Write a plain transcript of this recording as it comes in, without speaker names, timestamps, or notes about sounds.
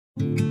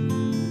Hi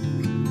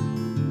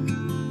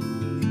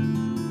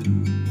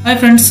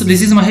friends,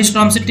 this is Mahesh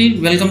from City.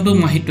 Welcome to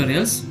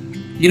Mahitutorials.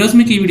 ఈరోజు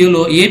మీకు ఈ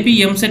వీడియోలో ఏపీ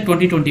ఎంసెట్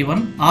 2021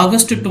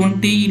 ఆగస్ట్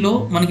 20లో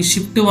మనకి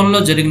షిఫ్ట్ 1లో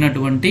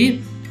జరిగినటువంటి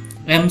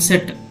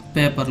ఎంసెట్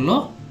పేపర్లో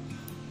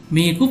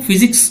మీకు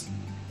ఫిజిక్స్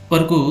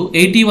వరకు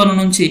 81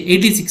 నుంచి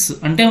 86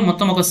 అంటే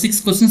మొత్తం ఒక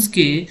 6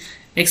 క్వశ్చన్స్కి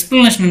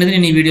ఎక్స్ప్లెనేషన్ అనేది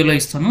నేను ఈ వీడియోలో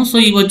ఇస్తాను. సో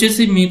ఇవి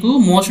వచ్చేసి మీకు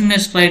motion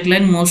a straight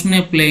line, motion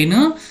A plane,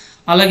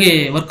 అలాగే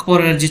వర్క్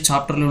పవర్ ఎనర్జీ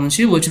చాప్టర్లో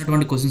నుంచి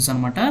వచ్చినటువంటి క్వశ్చన్స్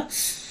అనమాట.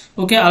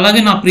 ఓకే, అలాగే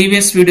నా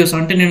ప్రీవియస్ వీడియోస్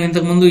అంటే నేను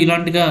ఇంతకుముందు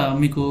ఇలాంటిగా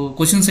మీకు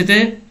క్వశ్చన్స్ అయితే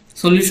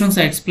సొల్యూషన్స్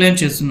ఎక్స్ప్లెయిన్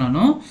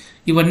చేస్తున్నాను.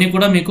 ఇవన్నీ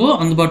కూడా మీకు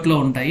అందుబాటులో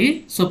ఉంటాయి.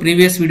 సో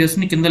ప్రీవియస్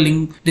వీడియోస్ని కింద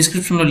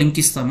డిస్క్రిప్షన్లో లింక్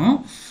ఇస్తాను.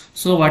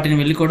 సో వాటిని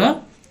వెళ్ళి కూడా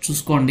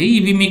చూసుకోండి.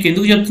 ఇవి మీకు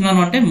ఎందుకు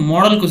చెప్తున్నాను అంటే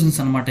మోడల్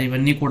క్వశ్చన్స్ అనమాట.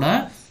 ఇవన్నీ కూడా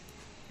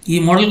ఈ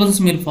మోడల్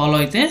క్వశ్చన్స్ మీరు ఫాలో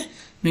అయితే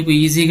మీకు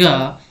ఈజీగా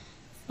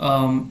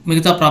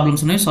మిగతా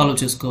ప్రాబ్లమ్స్ అనేవి సాల్వ్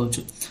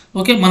చేసుకోవచ్చు.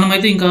 ఓకే,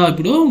 మనమైతే ఇంకా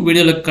ఇప్పుడు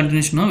వీడియోలోకి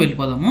కంటిన్యూషన్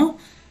వెళ్ళిపోదాము.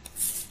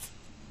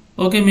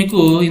 ఓకే, మీకు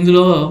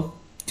ఇందులో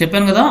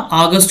చెప్పాను కదా,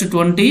 ఆగస్ట్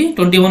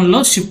 2021లో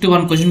షిఫ్ట్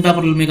 1 క్వశ్చన్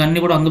పేపర్లు మీకు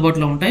అన్నీ కూడా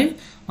అందుబాటులో ఉంటాయి.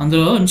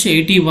 అందులో నుంచి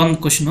 81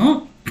 question,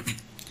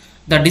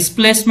 the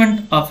displacement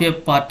of a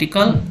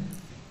particle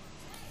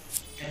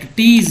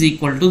t is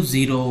equal to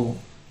 0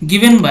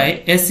 given by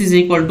s is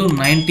equal to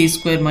 90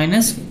 square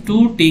minus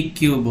 2t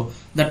cube.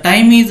 The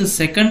time is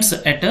seconds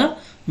at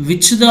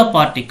which the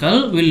particle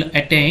will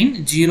attain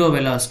zero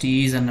velocity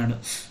is అన్నాడు.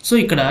 So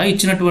ఇక్కడ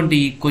ఇచ్చినటువంటి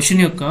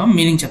question యొక్క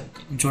meaning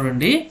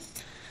చూడండి.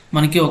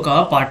 మనకి ఒక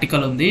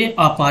particle ఉంది.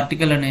 ఆ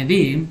particle అనేది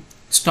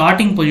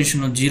స్టార్టింగ్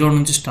పొజిషన్ 0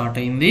 నుంచి స్టార్ట్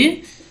అయింది.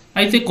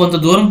 అయితే కొంత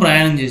దూరం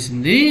ప్రయాణం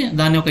చేసింది.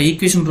 దాన్ని ఒక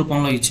ఈక్వేషన్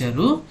రూపంలో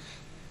ఇచ్చారు.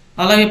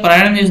 అలాగే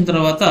ప్రయాణం చేసిన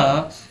తర్వాత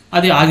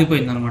అది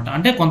ఆగిపోయింది అనమాట.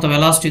 అంటే కొంత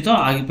వెలాసిటీతో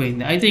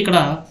ఆగిపోయింది. అయితే ఇక్కడ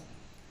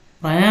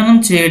ప్రయాణం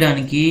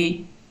చేయడానికి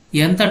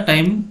ఎంత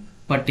టైం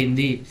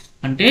పట్టింది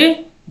అంటే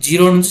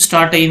 0 నుంచి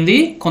స్టార్ట్ అయింది,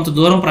 కొంత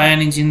దూరం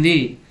ప్రయాణించింది.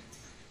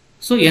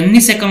 సో ఎన్ని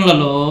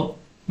సెకండ్లలో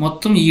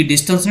మొత్తం ఈ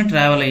డిస్టెన్స్ని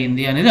ట్రావెల్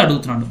అయ్యింది అనేది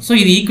అడుగుతున్నాడు. సో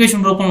ఇది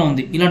ఈక్వేషన్ రూపంలో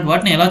ఉంది. ఇలాంటి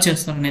వాటిని ఎలా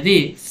చేస్తారు అనేది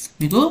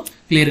మీకు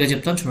క్లియర్గా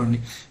చెప్తాను చూడండి.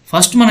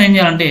 ఫస్ట్ మనం ఏం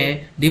చేయాలంటే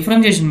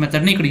డిఫరెన్షియేషన్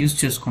మెథడ్ని ఇక్కడ యూజ్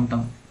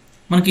చేసుకుంటాం.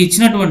 మనకి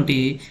ఇచ్చినటువంటి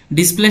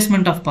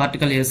displacement of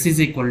particle s is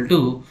equal to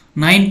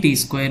 9t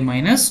square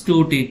minus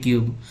 2t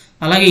cube.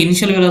 అలాగే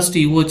ఇనిషియల్ వెలాసిటీ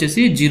ఇవి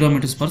వచ్చేసి 0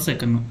 మీటర్స్ పర్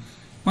సెకండ్.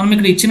 మనం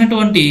ఇక్కడ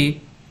ఇచ్చినటువంటి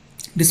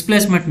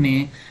డిస్ప్లేస్మెంట్ని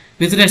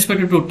విత్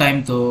రెస్పెక్ట్ టు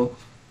టైంతో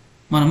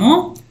మనము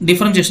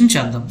డిఫరెన్షియేషన్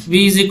చేద్దాం. v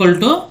is equal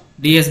to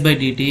ds by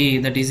dt,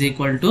 that is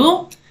equal to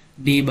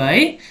d by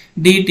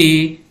dt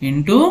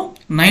into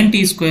 9t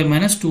square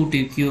minus 2t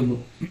cube.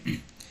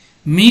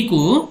 మీకు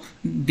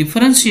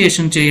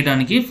differentiation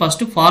చేయడానికి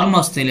ఫస్ట్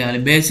ఫార్ములాస్ తెలియాలి,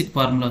 basic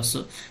formulas.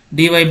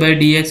 dy by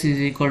dx is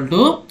equal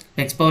to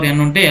x power n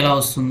ఉంటే ఎలా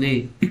వస్తుంది.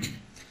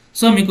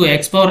 So మీకు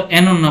x power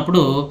n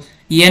ఉన్నప్పుడు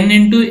n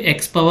into x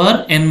power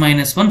n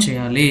minus 1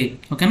 చేయాలి.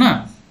 ఓకేనా,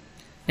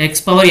 x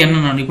power n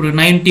అన్నాడు. ఇప్పుడు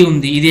 90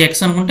 ఉంది, ఇది x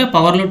అనుకుంటే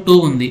పవర్లో 2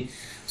 ఉంది.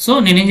 సో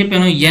నేనేం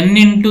చెప్పాను, n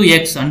ఇంటూ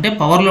ఎక్స్ అంటే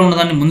పవర్లో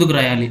ఉన్నదాన్ని ముందుకు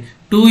రాయాలి.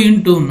 2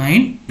 into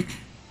 9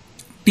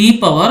 t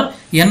power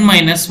n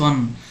minus 1.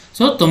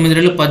 So 9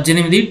 2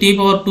 18, t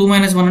power 2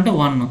 minus 1 అంటే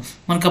 1.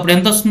 మనకు అప్పుడు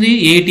ఎంత వస్తుంది,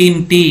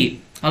 18t.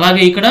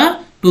 అలాగే ఇక్కడ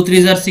 2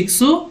 3s are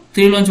 6,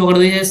 3లోంచి 1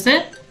 తీసేస్తే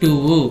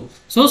 2.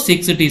 సో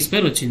 6t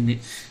స్క్వేర్ వచ్చింది.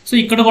 సో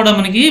ఇక్కడ కూడా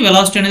మనకి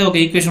వెలాసిటీ అనేది ఒక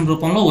ఈక్వేషన్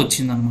రూపంలో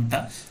వచ్చింది అనమాట.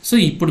 సో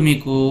ఇప్పుడు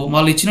మీకు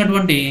వాళ్ళు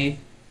ఇచ్చినటువంటి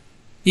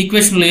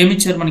ఈక్వేషన్లో ఏమి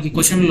ఇచ్చారు, మనకి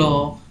క్వశ్చన్లో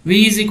v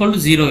ఈజ్ ఈక్వల్ టు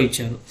 0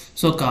 ఇచ్చారు.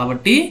 సో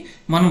కాబట్టి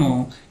మనము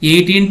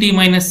 18t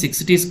minus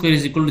 6t square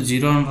is equal to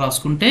 0 అని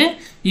రాసుకుంటే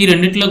ఈ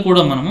రెండిట్లో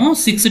కూడా మనము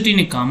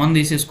 6tని కామన్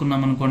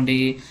తీసేసుకున్నాం అనుకోండి.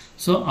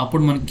 సో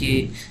అప్పుడు మనకి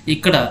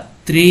ఇక్కడ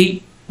 3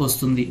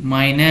 వస్తుంది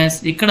మైనస్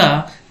ఇక్కడ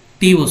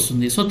t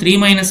వస్తుంది. So 3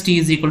 minus t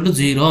is equal to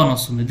 0 అని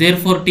వస్తుంది. There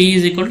four t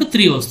is equal to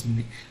 3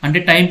 వస్తుంది. అంటే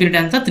టైం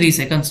పీరియడ్ ఎంత, 3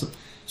 సెకండ్స్.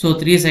 సో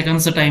 3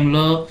 సెకండ్స్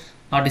టైంలో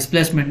ఆ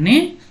డిస్ప్లేస్మెంట్ని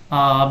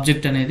ఆ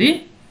ఆబ్జెక్ట్ అనేది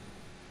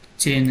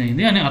చేంజ్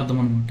అయింది అని అర్థం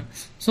అనమాట.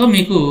 సో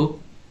మీకు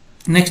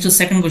నెక్స్ట్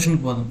సెకండ్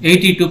క్వశ్చన్కి పోదాం.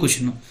 82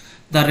 question.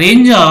 The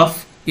range of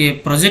A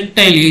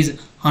projectile is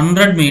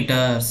 100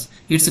 meters.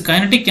 It's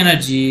kinetic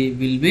energy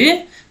will be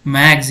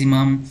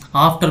maximum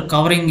after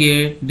covering a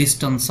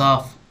distance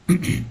of.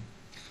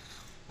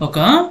 ఒక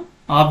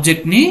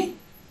ఆబ్జెక్ట్ని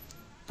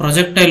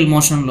ప్రొజెక్టైల్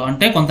మోషన్లో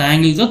అంటే కొంత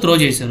యాంగిల్తో త్రో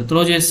చేశారు.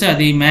 త్రో చేస్తే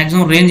అది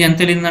మ్యాక్సిమం రేంజ్ ఎంత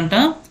వెళ్ళిందంట,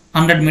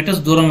 100 meters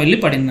దూరం వెళ్ళి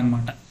పడింది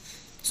అనమాట.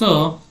 సో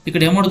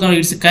ఇక్కడ ఏమవుతుంది,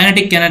 it's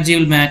kinetic energy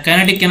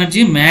kinetic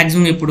energy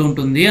maximum ఎప్పుడు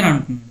ఉంటుంది అని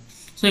అంటున్నాడు.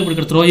 సో ఇప్పుడు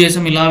ఇక్కడ త్రో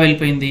చేసాం, ఇలా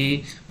వెళ్ళిపోయింది,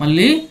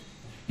 మళ్ళీ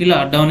ఇలా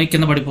డౌన్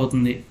కింద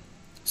పడిపోతుంది.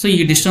 సో ఈ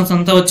డిస్టెన్స్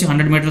అంతా వచ్చి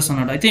 100 meters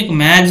అన్నాడు. అయితే ఇంక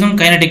మ్యాక్సిమం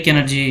కైనటిక్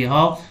ఎనర్జీ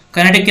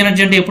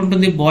అంటే ఎప్పుడు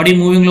ఉంటుంది, బాడీ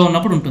మూవింగ్లో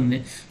ఉన్నప్పుడు ఉంటుంది.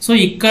 సో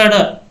ఇక్కడ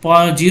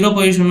 0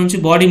 పొజిషన్ నుంచి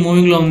బాడీ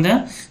మూవింగ్లో ఉందా,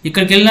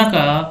 ఇక్కడికి వెళ్ళినాక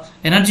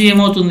ఎనర్జీ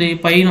ఏమవుతుంది,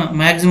 పైన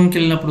మ్యాక్సిమంకి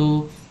వెళ్ళినప్పుడు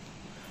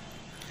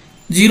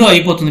 0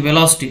 అయిపోతుంది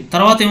వెలాసిటీ.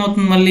 తర్వాత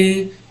ఏమవుతుంది,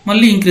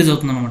 మళ్ళీ ఇంక్రీజ్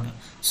అవుతుంది అనమాట.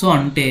 సో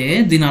అంటే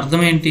దీని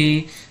అర్థం ఏంటి,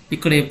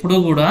 ఇక్కడ ఎప్పుడూ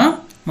కూడా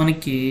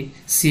మనకి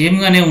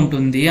సేమ్గానే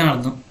ఉంటుంది అని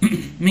అర్థం.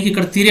 మీకు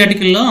ఇక్కడ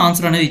థియరిటికల్లో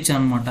ఆన్సర్ అనేది ఇచ్చాను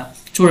అనమాట.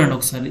 చూడండి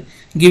ఒకసారి.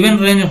 Given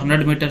range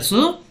 100 meters,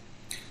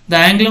 the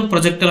angle of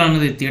projectile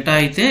అనేది థీటా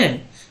అయితే,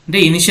 అంటే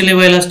ఇనిషియల్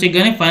వెలాసిటీకి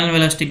కానీ ఫైనల్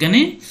వెలాసిటీకి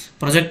కానీ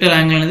ప్రొజెక్టైల్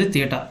యాంగిల్ అనేది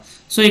థీటా.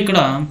 సో ఇక్కడ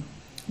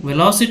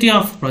velocity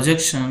of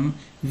projection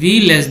v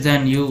less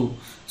than u.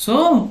 So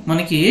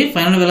మనకి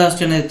ఫైనల్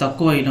వెలాసిటీ అనేది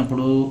తక్కువ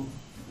అయినప్పుడు,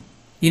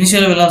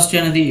 ఇనిషియల్ వెలాసిటీ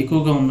అనేది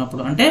ఎక్కువగా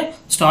ఉన్నప్పుడు, అంటే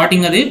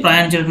స్టార్టింగ్ అది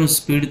ప్రయాణించేటువంటి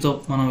స్పీడ్తో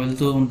మనం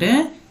వెళ్తూ ఉంటే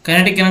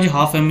కైనెటిక్ ఎనర్జీ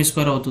 12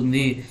 mv²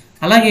 అవుతుంది.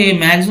 అలాగే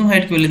మ్యాక్సిమం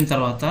హైట్కి వెళ్ళిన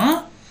తర్వాత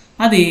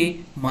అది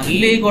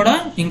మళ్ళీ కూడా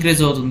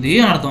ఇంక్రీజ్ అవుతుంది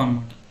అని అర్థం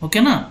అనమాట.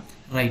 ఓకేనా,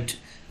 రైట్.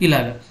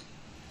 ఇలాగా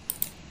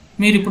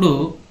మీరు ఇప్పుడు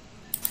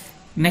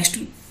నెక్స్ట్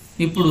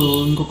ఇప్పుడు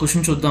ఇంకో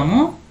క్వశ్చన్ చూద్దాము.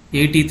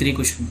 83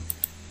 question.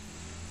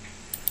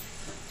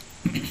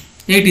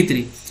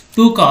 83.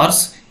 2 cars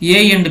A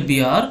and B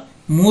are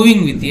moving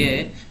with a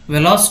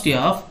velocity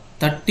of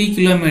 30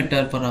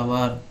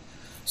 km/h.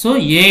 So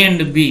A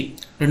and B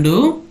రెండు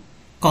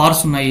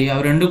కార్స్ ఉన్నాయి,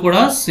 అవి రెండు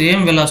కూడా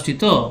సేమ్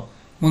వెలాసిటీతో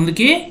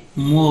ముందుకి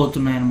మూవ్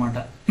అవుతున్నాయి అన్నమాట.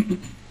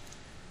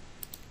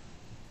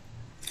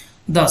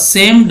 The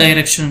same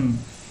direction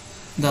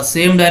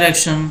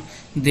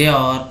they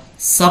are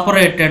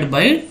separated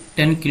by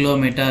 10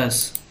 kilometers.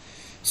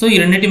 So ఈ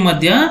రెండింటి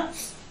మధ్య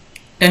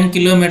 10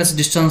 kilometers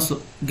డిస్టెన్స్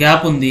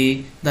గ్యాప్ ఉంది.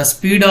 The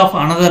speed of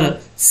another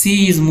C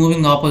is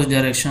moving opposite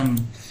direction.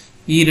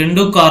 ఈ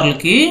రెండు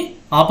కార్లకి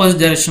ఆపోజిట్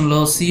డైరెక్షన్లో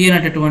సి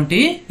అనేటటువంటి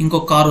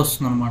ఇంకొక కారు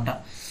వస్తుంది అనమాట.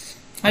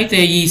 అయితే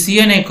ఈ సి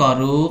అనే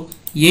కారు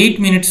 8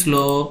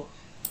 minutesలో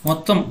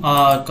మొత్తం ఆ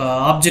యొక్క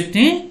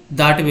ఆబ్జెక్ట్ని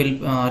దాటి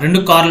రెండు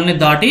కార్లని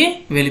దాటి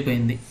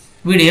వెళ్ళిపోయింది.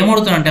 వీడు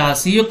ఏమడుగుతాడంటే ఆ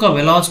సి యొక్క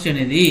వెలాసిటీ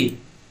అనేది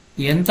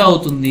ఎంత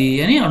అవుతుంది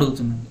అని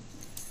అడుగుతున్నాడు.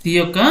 సి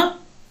యొక్క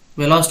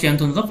వెలాసిటీ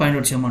ఎంత ఉందో ఫైండ్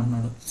అవుట్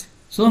చేయమంటున్నాడు.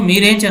 సో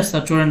మీరేం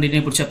చేస్తారు చూడండి,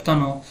 నేను ఇప్పుడు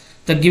చెప్తాను.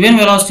 The given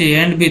velocity A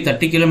and B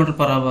 30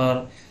 km/h.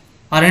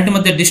 ఆ రెండింటి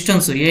మధ్య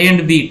distance A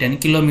and B 10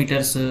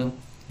 kilometers.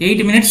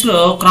 8 minutesలో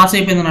cross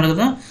అయిపోయింది అన్నాడు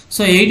కదా.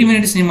 సో 8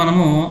 minutesని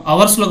మనము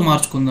అవర్స్లోకి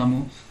మార్చుకుందాము.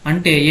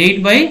 అంటే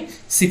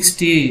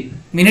 8/60.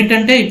 మినిట్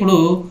అంటే ఇప్పుడు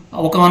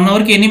ఒక 1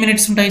 hourకి ఎన్ని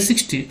మినిట్స్ ఉంటాయి?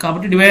 60.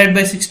 కాబట్టి డివైడెడ్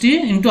బై 60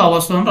 ఇంటూ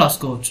అవర్స్లో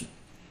రాసుకోవచ్చు.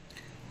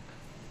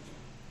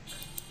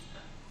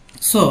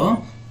 సో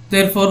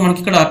దేర్ఫోర్ మనకి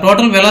ఇక్కడ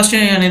టోటల్ వెలాసిటీ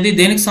అనేది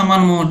దేనికి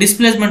సమానము?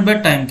 డిస్ప్లేస్మెంట్ బై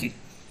టైంకి.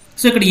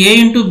 సో ఇక్కడ A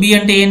ఇంటూ B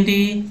అంటే ఏంటి?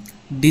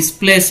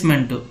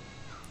 Displacement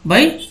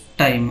by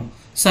time.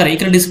 సరే,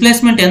 ఇక్కడ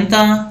డిస్ప్లేస్మెంట్ ఎంత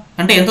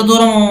అంటే ఎంత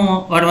దూరం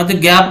వాటి మధ్య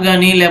గ్యాప్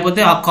కానీ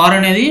లేకపోతే ఆ కార్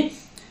అనేది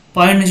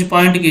పాయింట్ నుంచి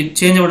పాయింట్కి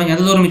చేంజ్ అవ్వడం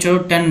ఎంత దూరం ఇచ్చాడు?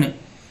 10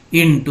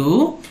 ఇంటూ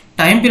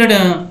టైం పీరియడ్.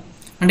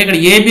 అంటే ఇక్కడ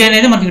AB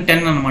అనేది మనకి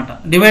 10 అనమాట.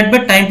 డివైడ్ బై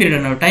టైం పీరియడ్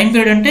అన్నాడు. టైం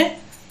పీరియడ్ అంటే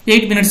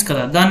 8 minutes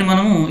కదా, దాన్ని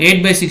మనము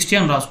 8/60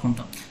 అని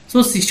రాసుకుంటాం. సో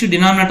 60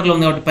 డినామినేటర్లో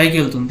ఉంది కాబట్టి పైకి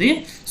వెళ్తుంది.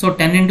 సో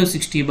 10 into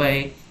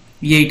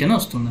 60/8 అని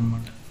వస్తుంది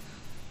అనమాట.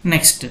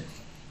 నెక్స్ట్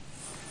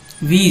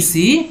VC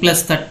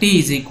 + 30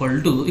 =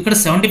 ఇక్కడ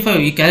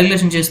 75. ఈ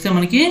క్యాలిక్యులేషన్ చేస్తే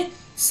మనకి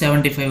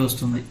 75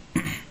 వస్తుంది.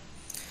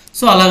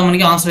 సో అలాగే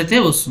మనకి ఆన్సర్ అయితే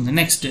వస్తుంది.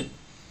 నెక్స్ట్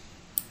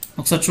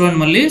ఒకసారి చూడండి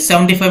మళ్ళీ.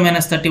 75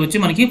 - 30 వచ్చి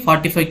మనకి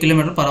 45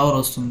 km/h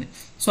వస్తుంది.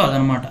 సో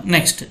అదనమాట.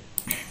 Next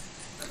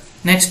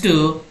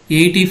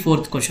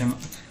 84th question.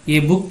 A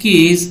book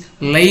is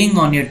lying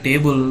on a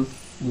table.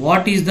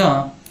 What is the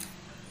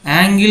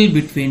angle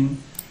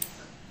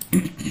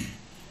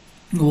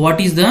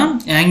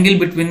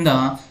between the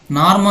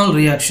normal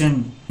reaction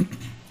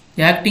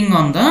acting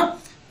on the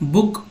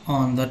book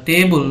on the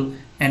table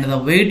and the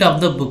weight of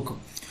the book?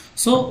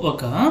 So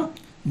ఒక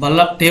బల్ల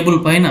table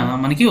పైన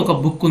మనకి ఒక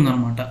book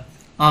ఉందన్నమాట.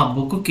 ఆ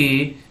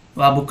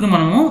బుక్ని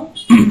మనము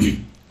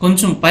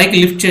కొంచెం పైకి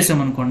లిఫ్ట్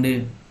చేసామనుకోండి,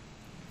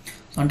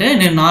 అంటే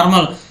నేను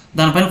నార్మల్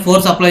దానిపైన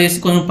ఫోర్స్ అప్లై చేసి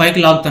కొంచెం పైకి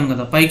లాగుతాను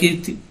కదా,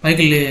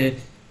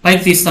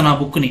 పైకి తీస్తాను. ఆ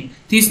బుక్ని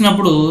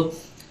తీసినప్పుడు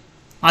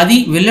అది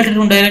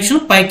వెళ్ళేటటువంటి డైరెక్షన్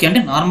పైకి, అంటే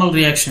నార్మల్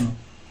రియాక్షన్.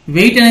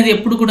 వెయిట్ అనేది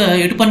ఎప్పుడు కూడా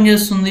ఎటు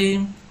పనిచేస్తుంది?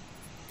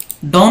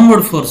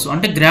 డౌన్వర్డ్ ఫోర్స్,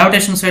 అంటే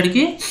గ్రావిటేషన్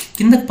సైడ్కి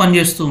కిందకి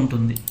పనిచేస్తూ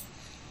ఉంటుంది.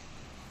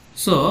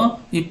 సో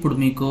ఇప్పుడు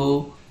మీకు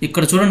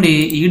ఇక్కడ చూడండి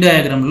ఈ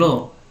డయాగ్రామ్లో,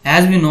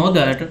 as we know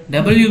that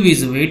W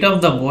is weight of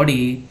the body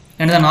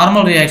and the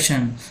normal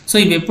reaction. So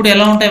ఇవి ఎప్పుడు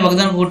ఎలా ఉంటాయి?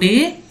 ఒకదానికొకటి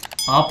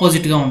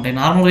ఆపోజిట్గా ఉంటాయి.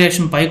 నార్మల్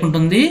రియాక్షన్ పైకి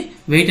ఉంటుంది,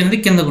 వెయిట్ అనేది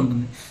కిందకు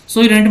ఉంటుంది. సో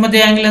ఈ రెండింటి మధ్య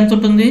యాంగిల్ ఎంత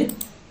ఉంటుంది?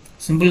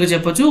 సింపుల్గా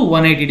చెప్పొచ్చు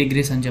 180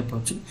 degrees అని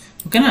చెప్పొచ్చు.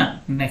 ఓకేనా.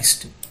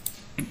 Next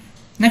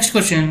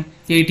question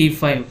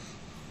 85.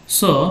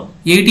 సో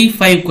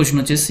 85 క్వశ్చన్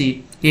వచ్చేసి,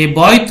 ఏ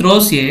bye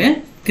throws A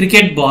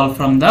cricket ball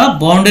from the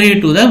boundary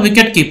to the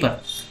wicket keeper.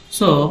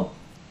 So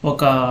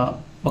ఒక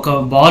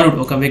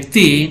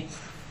వ్యక్తి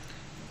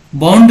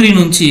బౌండరీ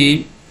నుంచి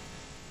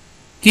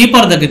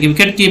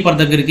వికెట్ కీపర్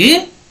దగ్గరికి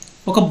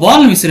ఒక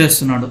ball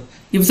విసిరేస్తున్నాడు.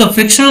 If the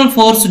frictional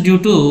force due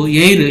to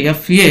air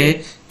FA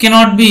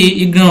cannot be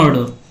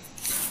ignored.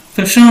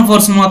 Frictional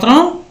force మాత్రం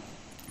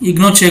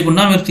ignore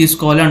చేయకుండా మీరు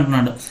తీసుకోవాలి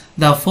అంటున్నాడు.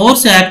 The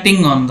force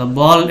acting on the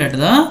ball at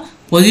the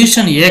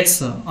position X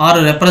are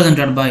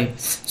represented by.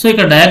 So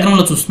ఇక్కడ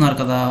డయాగ్రామ్లో చూస్తున్నారు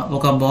కదా,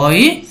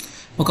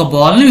 ఒక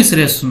బాల్ని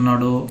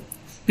విసిరేస్తున్నాడు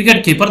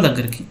వికెట్ కీపర్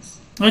దగ్గరికి.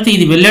 అయితే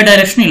ఇది వెళ్ళే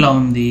డైరెక్షన్ ఇలా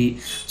ఉంది.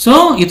 సో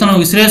ఇతను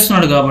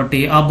విసిరేస్తున్నాడు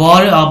కాబట్టి ఆ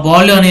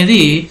బాల్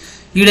అనేది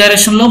ఈ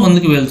డైరెక్షన్లో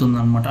ముందుకు వెళ్తుంది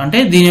అనమాట. అంటే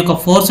దీని యొక్క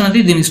ఫోర్స్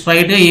అనేది దీనికి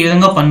స్ట్రైట్గా ఈ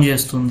విధంగా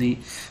పనిచేస్తుంది.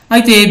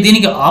 అయితే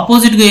దీనికి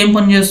ఆపోజిట్గా ఏం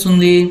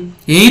పనిచేస్తుంది,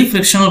 ఎయిర్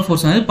ఫ్రిక్షనల్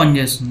ఫోర్స్ అనేది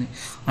పనిచేస్తుంది.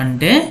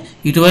 అంటే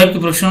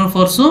ఇటువైపుకి ఫ్రిక్షనల్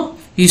ఫోర్సు,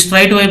 ఈ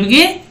స్ట్రైట్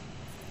వైపుకి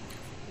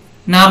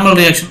నార్మల్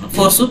రియాక్షన్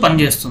ఫోర్స్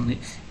పనిచేస్తుంది.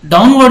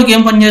 డౌన్వర్డ్కి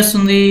ఏం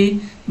పనిచేస్తుంది,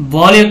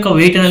 బాల్ యొక్క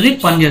వెయిట్ అనేది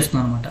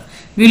పనిచేస్తుంది అనమాట.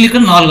 వీళ్ళు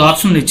ఇక్కడ 4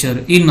 ఆప్షన్లు ఇచ్చారు.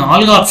 ఈ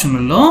 4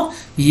 ఆప్షన్లలో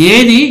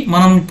ఏది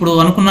మనం ఇప్పుడు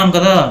అనుకున్నాం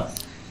కదా,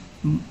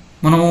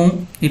 మనము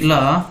ఇట్లా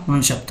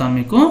నేను చెప్తాను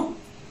మీకు.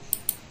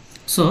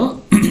 సో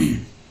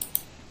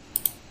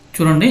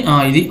చూడండి,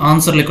 ఇది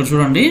ఆన్సర్లు ఇక్కడ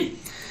చూడండి,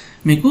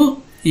 మీకు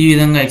ఈ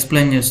విధంగా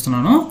ఎక్స్ప్లెయిన్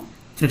చేస్తున్నాను.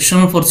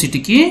 ఫ్రిక్షనల్ ఫోర్స్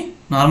ఇటుకి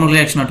నార్మల్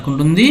రియాక్షన్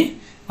అట్టుకుంటుంది,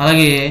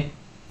 అలాగే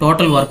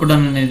టోటల్ వర్క్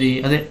డన్ అనేది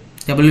అదే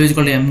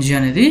W=mg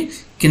అనేది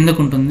కిందకు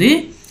ఉంటుంది.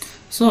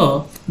 సో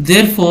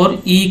దేర్ ఫోర్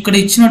ఇక్కడ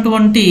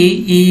ఇచ్చినటువంటి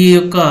ఈ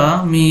యొక్క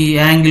మీ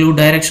యాంగిల్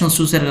డైరెక్షన్స్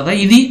చూసారు కదా,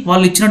 ఇది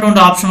వాళ్ళు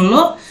ఇచ్చినటువంటి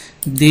ఆప్షన్లో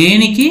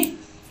దేనికి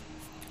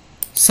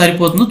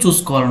సరిపోతుందో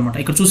చూసుకోవాలన్నమాట.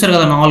 ఇక్కడ చూసారు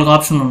కదా 4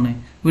 ఆప్షన్లు ఉన్నాయి,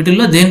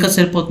 వీటిల్లో దేనికి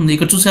సరిపోతుంది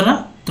ఇక్కడ చూసారా,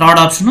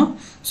 థర్డ్ ఆప్షన్.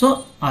 సో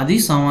అది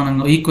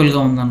సమానంగా ఈక్వల్గా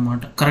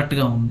ఉందన్నమాట,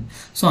 కరెక్ట్గా ఉంది.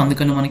 సో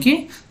అందుకని మనకి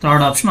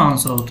థర్డ్ ఆప్షన్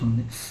ఆన్సర్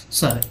అవుతుంది.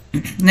 సరే,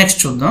 నెక్స్ట్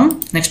చూద్దాం.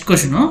 నెక్స్ట్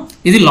క్వశ్చన్,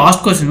 ఇది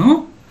last question,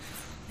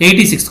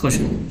 86th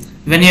question.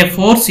 When a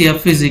force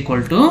F is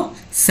equal to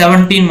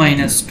 17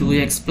 minus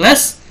 2x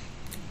plus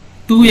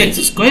 2x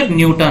square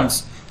Newton's,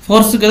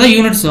 force కదా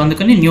యూనిట్స్,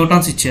 అందుకని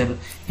న్యూటన్స్ ఇచ్చారు.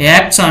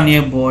 Acts on a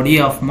body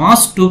of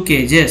mass 2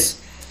 kgs,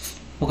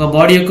 ఒక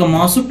body యొక్క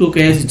mass 2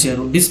 kgs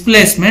ఇచ్చారు.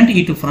 Displacement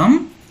ఇటు from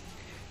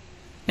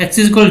x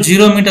is equal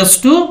 0 meters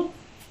to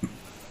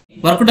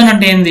work done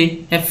అంటే ఏంది,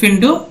 F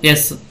into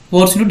S,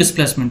 force into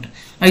displacement.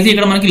 అయితే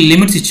ఇక్కడ మనకి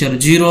లిమిట్స్ ఇచ్చారు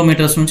 0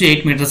 meters నుంచి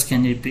 8 metersకి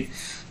అని చెప్పి.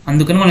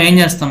 అందుకని మనం ఏం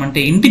చేస్తామంటే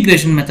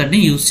ఇంటిగ్రేషన్ మెథడ్ని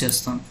యూజ్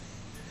చేస్తాం.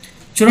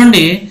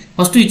 చూడండి,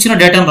 ఫస్ట్ ఇచ్చిన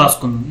డేటాను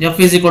రాసుకుందాం. F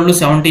is equal to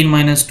 17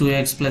 minus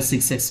 2x plus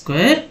 6x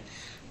square,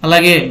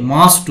 అలాగే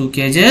mass 2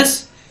 kgs,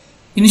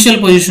 initial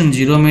position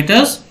 0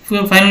 meters,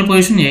 final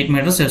position 8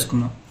 meters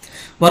వేసుకుందాం.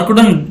 వర్క్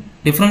డన్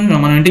డిఫరెంట్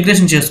మనం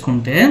ఇంటిగ్రేషన్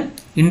చేసుకుంటే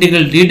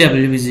integral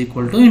dw is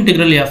equal to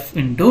integral F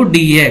into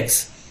dx.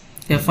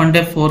 F అంటే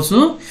force,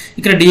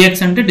 ఇక్కడ dx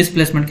అంటే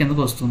displacement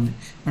కిందకు వస్తుంది.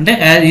 అంటే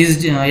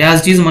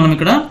యాజ్ ఈజ్ మనం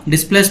ఇక్కడ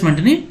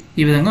డిస్ప్లేస్మెంట్ని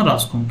ఈ విధంగా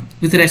రాసుకుంటాం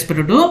విత్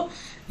రెస్పెక్ట్ టు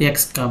x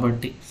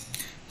కాబట్టి.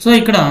 సో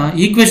ఇక్కడ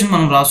ఈక్వేషన్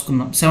మనం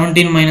రాసుకుందాం,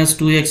 17 minus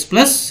 2x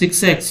plus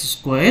 6x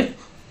square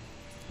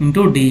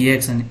into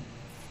dx అని.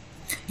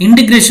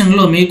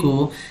 ఇంటిగ్రేషన్లో మీకు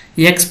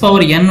x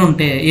పవర్ n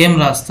ఉంటే ఏం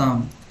రాస్తాం,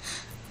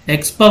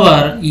 x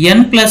power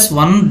n plus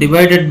 1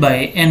 divided by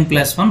n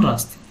plus 1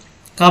 రాస్తాం.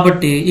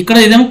 కాబట్టి ఇక్కడ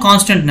ఇదేమో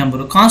కాన్స్టెంట్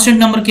నెంబర్, కాన్స్టెంట్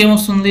నెంబర్కి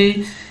ఏమొస్తుంది,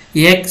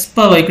 x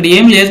పవర్ ఇక్కడ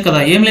ఏం లేదు కదా,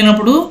 ఏం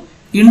లేనప్పుడు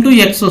ఇంటూ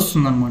ఎక్స్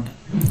వస్తుంది అనమాట.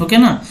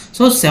 ఓకేనా.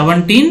 సో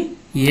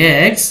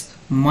 17x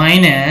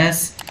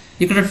మైనస్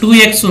ఇక్కడ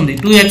 2x ఉంది,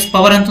 2x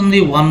పవర్ ఎంత ఉంది,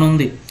 1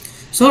 ఉంది.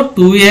 సో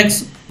 2x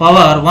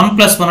పవర్ 1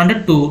 plus 1 అంటే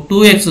 2,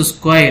 2x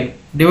స్క్వేర్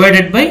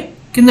డివైడెడ్ బై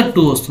కింద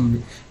 2 వస్తుంది,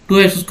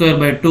 2x square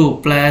by 2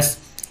 plus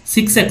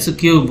 6x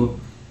cube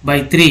by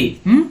 3.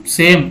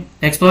 Same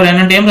x power n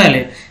అంటే ఏం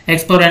రాయాలి, x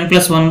power n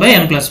plus 1 by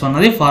n plus 1,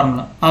 అది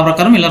ఫార్ములా. ఆ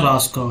ప్రకారం ఇలా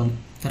రాసుకోవాలి.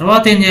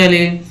 తర్వాత ఏం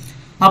చేయాలి,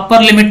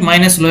 upper limit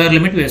minus lower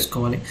limit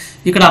వేసుకోవాలి.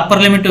 ఇక్కడ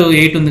అప్పర్ లిమిట్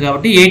 8 ఉంది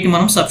కాబట్టి 8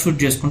 మనం సబ్స్టిట్యూట్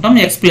చేసుకుంటాం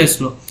x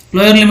ప్లేస్లో.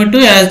 Lower limit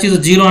as it is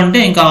 0 అంటే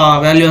ఇంకా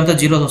వాల్యూ అంతా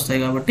జీరోస్ వస్తాయి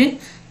కాబట్టి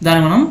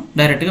దాన్ని మనం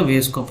డైరెక్ట్గా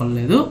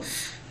వేసుకోపలేదు,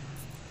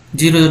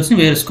 జీరోస్ని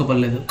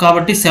వేసుకోపలేదు.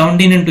 కాబట్టి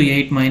 17 into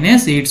 8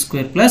 minus 8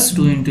 square plus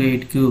 2 into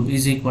 8 cube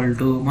is equal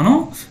to మనం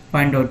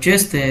ఫైండ్ అవుట్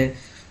చేస్తే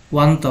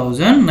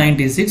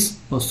 1096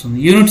 వస్తుంది.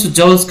 యూనిట్స్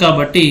జౌల్స్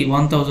కాబట్టి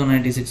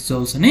 1096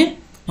 జౌల్స్ అని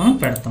మనం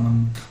పెడతాం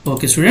అన్నమాట.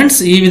 ఓకే స్టూడెంట్స్,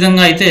 ఈ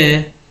విధంగా అయితే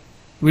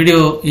వీడియో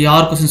ఈ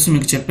 6 క్వశ్చన్స్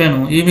మీకు చెప్పాను.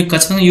 ఇవి మీకు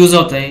ఖచ్చితంగా యూజ్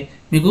అవుతాయి.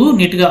 మీకు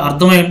నీట్గా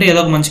అర్థమై ఉంటే ఏదో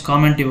ఒక మంచి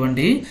కామెంట్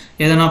ఇవ్వండి.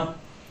 ఏదైనా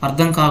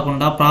అర్థం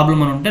కాకుండా ప్రాబ్లం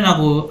అని ఉంటే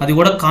నాకు అది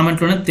కూడా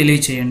కామెంట్లోనే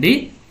తెలియచేయండి.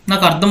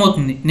 నాకు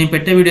అర్థమవుతుంది నేను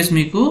పెట్టే వీడియోస్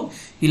మీకు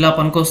ఇలా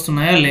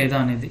పనికొస్తున్నాయా లేదా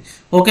అనేది.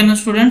 ఓకేనా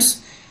స్టూడెంట్స్,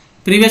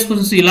 ప్రీవియస్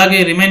క్వశ్చన్స్ ఇలాగే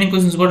రిమైనింగ్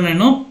క్వశ్చన్స్ కూడా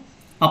నేను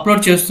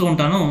అప్లోడ్ చేస్తూ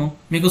ఉంటాను.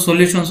 మీకు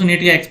సొల్యూషన్స్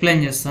నీట్గా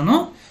ఎక్స్ప్లెయిన్ చేస్తాను.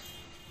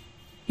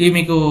 ఇవి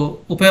మీకు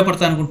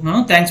ఉపయోగపడతాయి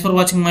అనుకుంటున్నాను. Thanks for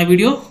watching my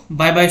video.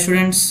 Bye bye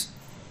students.